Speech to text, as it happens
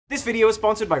This video is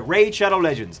sponsored by Raid Shadow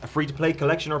Legends, a free-to-play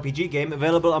collection RPG game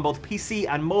available on both PC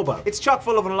and mobile. It's chock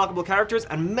full of unlockable characters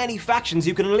and many factions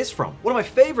you can enlist from. One of my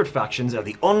favorite factions are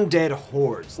the Undead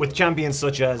Hordes, with champions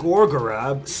such as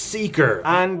Gorgorab, Seeker,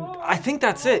 and I think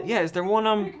that's it. Yeah, is there one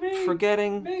I'm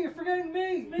forgetting? You're forgetting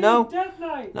me! No. Death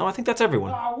Knight! No, I think that's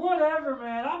everyone. Oh, whatever,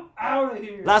 man. I'm out of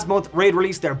here. Last month, Raid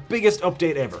released their biggest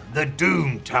update ever, the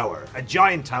Doom Tower. A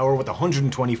giant tower with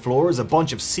 120 floors, a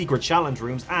bunch of secret challenge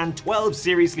rooms, and 12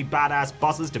 seriously badass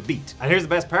bosses to beat. And here's the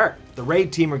best part. The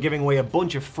Raid team are giving away a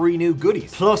bunch of free new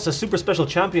goodies, plus a super special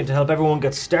champion to help everyone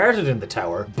get started in the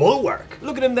tower, Bulwark.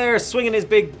 Look at him there, swinging his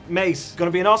big mace.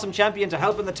 Gonna be an awesome champion to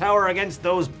help in the tower against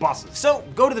those bosses. So,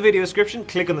 go to the video description,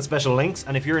 click on the special links,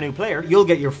 and if you're a new player, you'll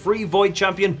get your free Void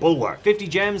champion, Bulwark, 50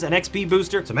 gems, an XP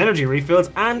booster, some energy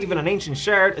refills, and even an ancient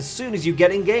shard as soon as you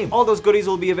get in game. All those goodies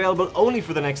will be available only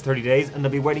for the next 30 days, and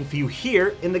they'll be waiting for you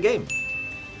here in the game.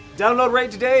 Download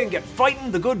Raid today and get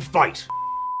fighting the good fight.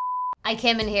 I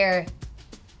came in here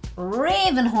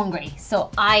raving hungry, so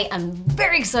I am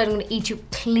very excited. I'm gonna eat you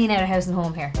clean out of house and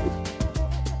home here.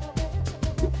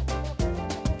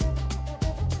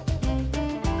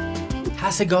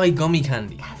 Kasugai Gummy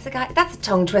Candy. Kasugai, that's a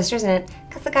tongue twister, isn't it?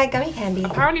 Kasugai Gummy Candy.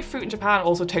 Apparently fruit in Japan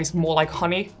also tastes more like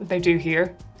honey than they do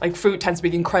here. Like fruit tends to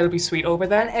be incredibly sweet over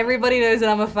there. And everybody knows that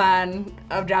I'm a fan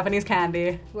of Japanese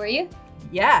candy. Were you?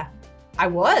 Yeah, I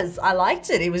was. I liked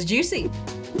it. It was juicy.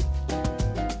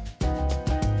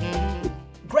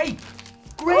 Grape!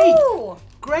 Grape! Ooh.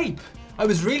 Grape! I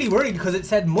was really worried because it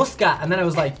said muscat and then I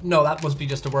was like, no, that must be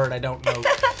just a word I don't know.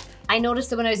 I noticed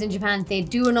that when I was in Japan, they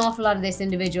do an awful lot of this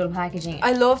individual packaging.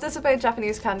 I love this about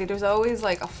Japanese candy. There's always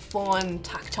like a fun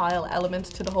tactile element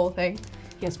to the whole thing.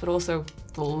 Yes, but also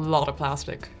a lot of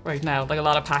plastic right now, like a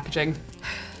lot of packaging,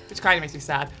 which kind of makes me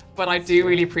sad. But I do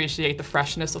really appreciate the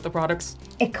freshness of the products.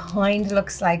 It kind of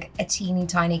looks like a teeny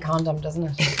tiny condom, doesn't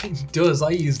it? It does, I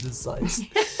use this size.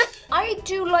 I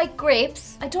do like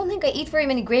grapes. I don't think I eat very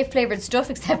many grape flavored stuff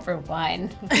except for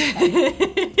wine.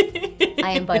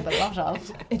 I imbibe a lot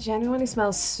of. It genuinely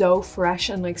smells so fresh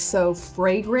and like so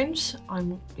fragrant.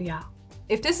 Yeah.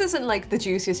 If this isn't like the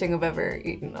juiciest thing I've ever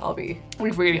eaten,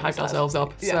 we've really hyped ourselves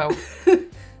up, Yeah. so.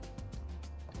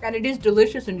 And it is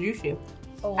delicious and juicy.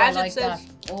 Oh, As I it like says.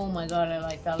 that. Oh my god, I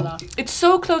like that a lot. It's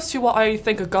so close to what I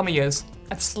think a gummy is.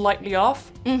 It's slightly off.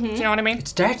 Do you know what I mean? It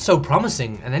starts so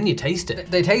promising and then you taste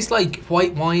it. They taste like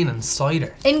white wine and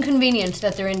cider. Inconvenient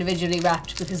that they're individually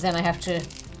wrapped because then I have to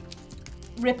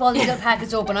rip all these little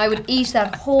packets open. I would eat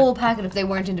that whole packet if they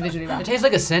weren't individually It wrapped. tastes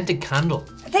like a scented candle.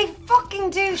 They fucking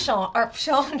do, Sean. Or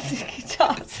Sean.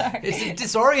 Tom, sorry. It's a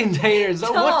disorientator so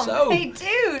Tom, much so. they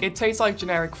do. It tastes like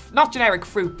generic, not generic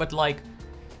fruit, but like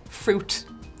fruit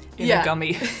in a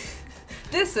gummy.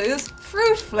 This is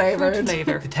fruit flavored. Fruit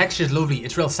flavor. The texture's lovely.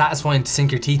 It's real satisfying to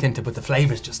sink your teeth into, but the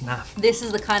flavor's just naff. This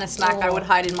is the kind of snack I would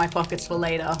hide in my pockets for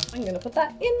later. I'm gonna put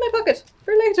that in my pocket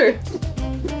for later.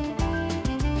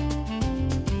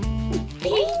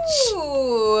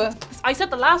 Ooh. I said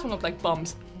the last one looked like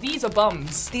bums. These are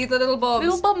bums. These are little bums.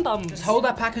 Little bums. Just hold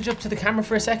that package up to the camera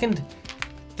for a second.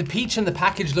 The peach in the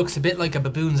package looks a bit like a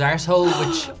baboon's arsehole,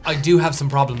 which I do have some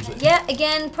problems with. Yeah,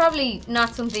 again, probably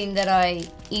not something that I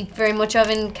eat very much of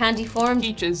in candy form.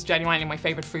 Peach is genuinely my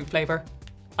favorite fruit flavor.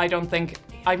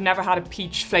 I've never had a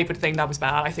peach flavored thing that was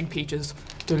bad. I think peach is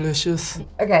delicious.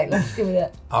 Okay, let's do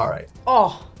it. All right.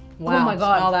 Oh, wow. Oh my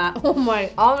god. Smell that. Oh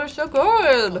my. Oh, they're so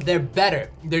good. They're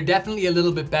better. They're definitely a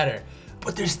little bit better.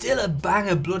 But there's still a bang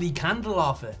of bloody candle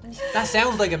off it. That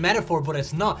sounds like a metaphor, but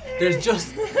it's not. This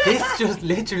just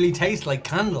literally tastes like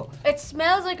candle. It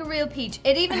smells like a real peach.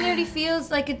 It even nearly feels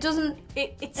like it doesn't.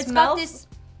 It's smells. got this,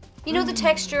 you know, the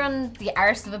texture on the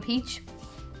arse of a peach.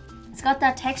 It's got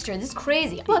that texture. This is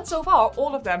crazy. But so far,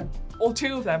 all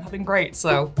two of them have been great,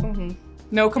 so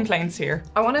no complaints here.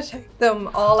 I want to take them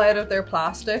all out of their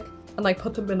plastic and like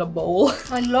put them in a bowl.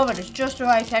 I love it. It's just the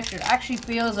right texture. It actually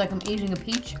feels like I'm eating a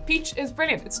peach. Peach is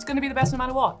brilliant. It's going to be the best no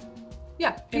matter what.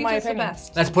 Yeah, In my peach is the opinion.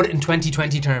 best. Let's put it in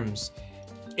 2020 terms.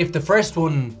 If the first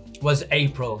one was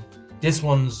April, this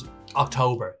one's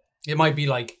October. It might be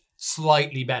like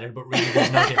slightly better, but really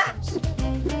there's no difference.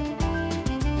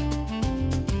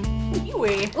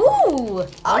 Kiwi. Ooh.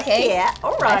 Okay. Yeah, I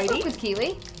alrighty. fuck with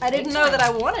kiwi. I didn't know that I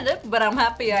wanted it, but I'm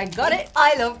happy I got it.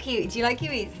 I love kiwi. Do you like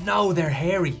kiwis? No, they're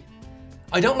hairy.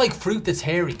 I don't like fruit that's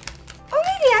hairy. Oh,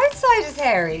 the outside is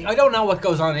hairy. I don't know what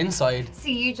goes on inside. So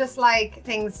you just like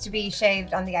things to be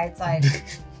shaved on the outside,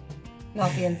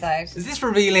 not the inside. Is this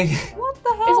revealing? What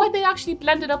the hell? It's like they actually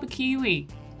blended up a kiwi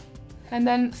and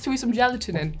then threw some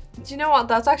gelatin in. Do you know what?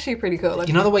 That's actually pretty cool. Like,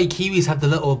 You know the way kiwis have the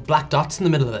little black dots in the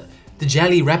middle of it? The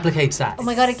jelly replicates that. Oh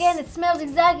my god, again, it smells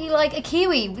exactly like a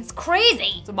kiwi. It's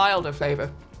crazy. It's a milder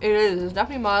flavour. It is, it's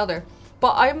definitely milder.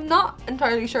 But I'm not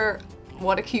entirely sure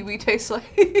what a kiwi tastes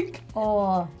like.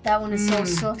 Oh, that one is so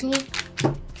subtle.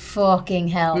 Fucking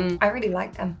hell. I really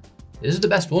like them. This is the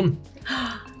best one.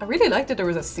 I really liked that there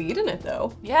was a seed in it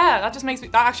though. Yeah, that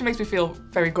actually makes me feel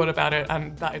very good about it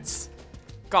and that it's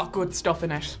got good stuff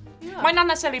in it. Yeah. Might not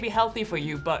necessarily be healthy for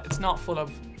you, but it's not full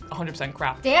of 100%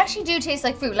 crap. They actually do taste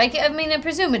like fruit. Like, I mean, I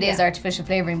presume it is artificial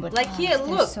flavoring, but Like here, they're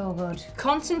look. so good.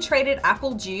 Concentrated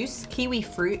apple juice, kiwi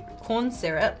fruit, corn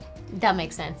syrup, That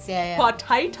makes sense. Yeah, yeah.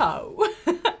 potato.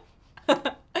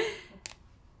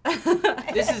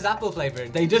 This is apple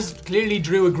flavored. They just clearly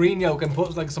drew a green yolk and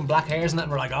put like some black hairs in it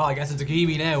and we're like, oh, I guess it's a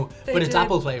kiwi now. But it's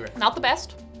apple flavored. Not the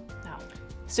best. No.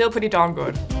 Still pretty darn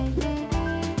good.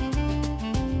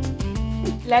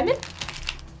 Lemon?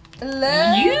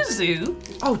 Yuzu?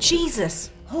 Oh Jesus!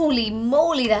 Holy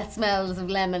moly, that smells of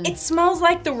lemon. It smells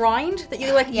like the rind that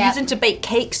you're like using to bake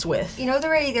cakes with. You know the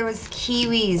way there was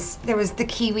kiwis, there was the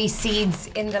kiwi seeds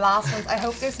in the last ones. I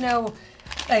hope there's no,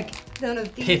 like, none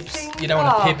of these Pips. things. You don't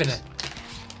want a pip in it.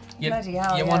 Bloody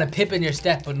hell, You yeah. want a pip in your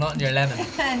step, but not in your lemon.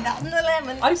 Not in the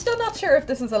lemon. I'm still not sure if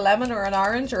this is a lemon or an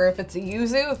orange or if it's a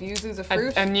yuzu, if yuzu's a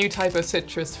fruit. A new type of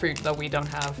citrus fruit that we don't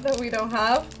have. That we don't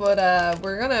have, but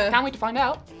we're gonna... Can't wait to find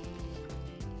out.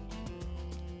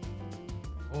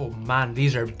 Oh man,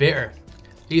 these are bitter.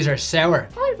 These are sour.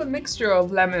 Kind of a mixture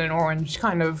of lemon and orange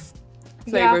kind of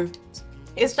flavour. Yeah.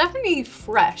 It's definitely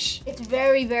fresh. It's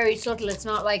very, very subtle. It's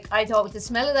not like, I thought with the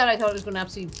smell of that, I thought it was going to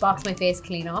absolutely box my face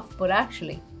clean off, but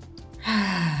actually,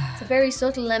 it's a very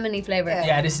subtle lemony flavour.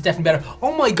 Yeah, this is definitely better.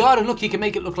 Oh my god, and look, you can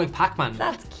make it look like Pac-Man.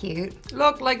 That's cute.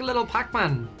 Look like a little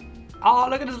Pac-Man. Oh,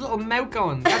 look at his little mouth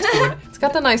going. That's good. It's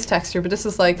got the nice texture, but this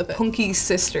is like the punky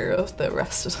sister of the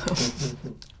rest of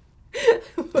them.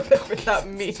 Whatever that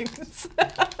means.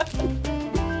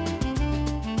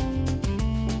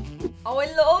 Oh, I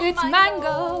love It's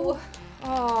mango.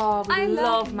 Oh, I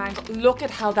love mango. Look at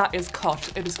how that is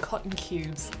cut. It is cut in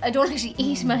cubes. I don't actually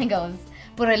eat mangoes,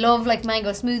 but I love like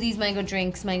mango smoothies, mango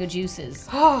drinks, mango juices.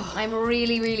 I'm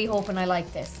really, really hoping I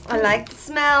like this. I like the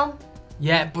smell.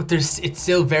 Yeah, but it's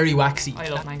still very waxy. I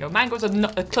love mango. Mango's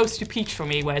a close to peach for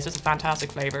me, whereas it's a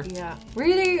fantastic flavour. Yeah.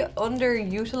 Really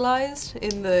underutilized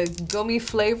in the gummy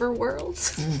flavour world.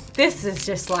 This is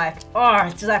just like, oh,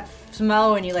 it's just that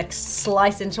smell when you like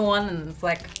slice into one and it's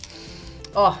like,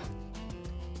 oh.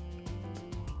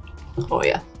 Oh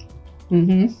yeah.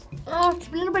 Oh, it's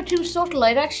a little bit too subtle.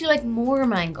 I'd actually like more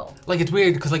mango. Like, it's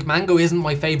weird because like mango isn't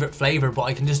my favorite flavor, but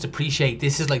I can just appreciate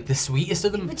this is like the sweetest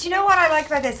of them. But you know what I like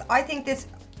about this? I think this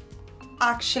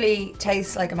actually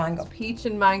tastes like a mango. Peach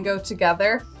and mango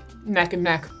together, neck and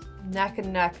neck. Neck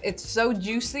and neck. It's so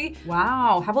juicy.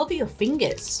 Wow, how about your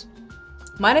fingers?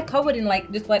 Mine are covered in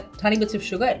like just like tiny bits of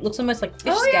sugar. It looks almost like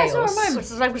fish scales. so are mine.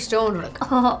 It's like we're stoned. We're like,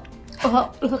 oh,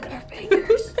 look at our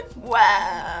fingers.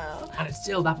 Wow. And it's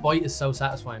still, that bite is so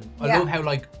satisfying. I Yeah. love how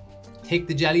like thick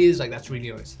the jelly is, like that's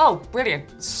really nice. Oh,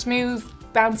 brilliant. Smooth,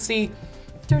 bouncy.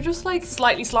 They're just like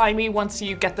slightly slimy once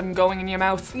you get them going in your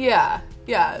mouth. Yeah,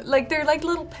 yeah. Like they're like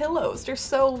little pillows. They're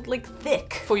so like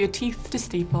thick for your teeth to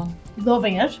steep on.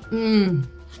 Loving it.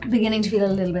 Beginning to feel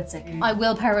a little bit sick. I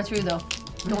will power through though.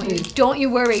 Don't you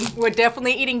worry. We're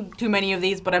definitely eating too many of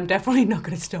these, but I'm definitely not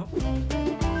gonna stop.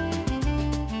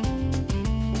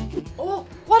 Oh,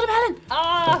 watermelon!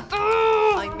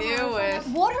 I knew it.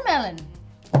 Watermelon.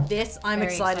 This I'm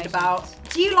Very excited exciting. about.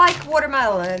 Do you like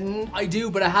watermelon? I do,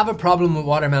 but I have a problem with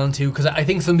watermelon too, because I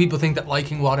think some people think that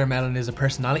liking watermelon is a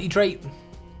personality trait.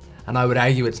 And I would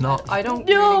argue it's not. I don't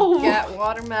really get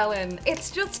watermelon.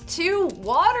 It's just too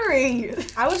watery.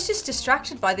 I was just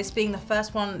distracted by this being the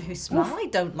first one whose smell I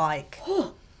don't like.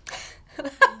 Whoa.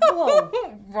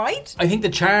 Right? I think the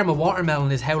charm of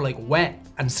watermelon is how like wet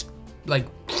and like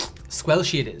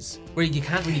squelchy it is, where you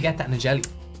can't really get that in a jelly.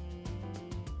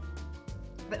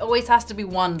 There always has to be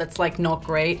one that's like not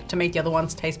great to make the other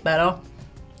ones taste better.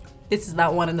 This is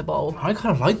that one in the bowl. I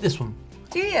kind of like this one.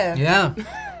 Do you? Yeah.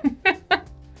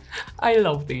 I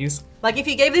love these. Like if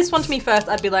you gave this one to me first,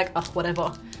 I'd be like, oh,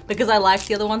 whatever. Because I like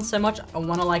the other one so much, I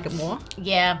want to like it more.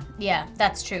 Yeah,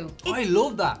 that's true. I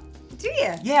love that. Do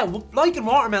you? Yeah, liking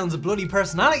watermelon's a bloody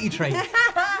personality trait.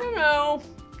 You know,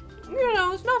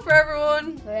 it's not for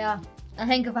everyone. So yeah, I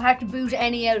think if I had to boot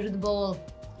any out of the bowl,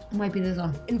 it might be this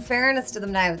one. In fairness to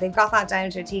them now, they've got that down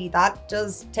to a T. That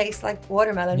does taste like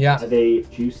watermelon. Yeah. Are they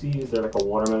juicy? Is there like a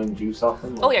watermelon juice off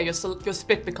them? Oh yeah, your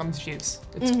spit becomes juice.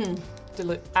 It's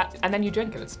and then you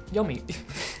drink it. It's yummy.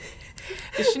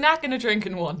 The snack and a drink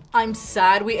in one. I'm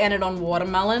sad we ended on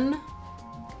watermelon,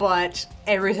 but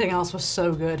everything else was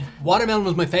so good. Watermelon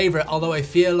was my favorite, although I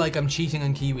feel like I'm cheating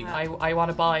on kiwi. I want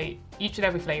to buy each and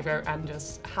every flavor and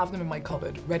just have them in my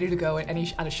cupboard, ready to go at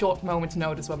a short moment's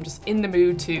notice when I'm just in the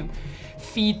mood to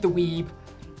feed the weeb.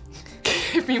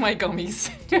 Give me my gummies.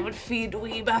 Don't feed the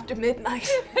weeb after midnight.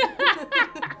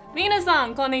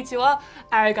 Minasan, konnichiwa,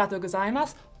 arigatou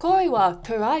gozaimasu, koi wa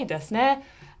kurai desu ne.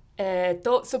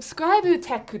 Subscribe to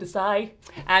kudasai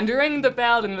and ring the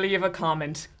bell and leave a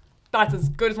comment. That's as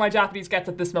good as my Japanese gets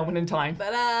at this moment in time.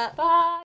 Ta-da! Bye!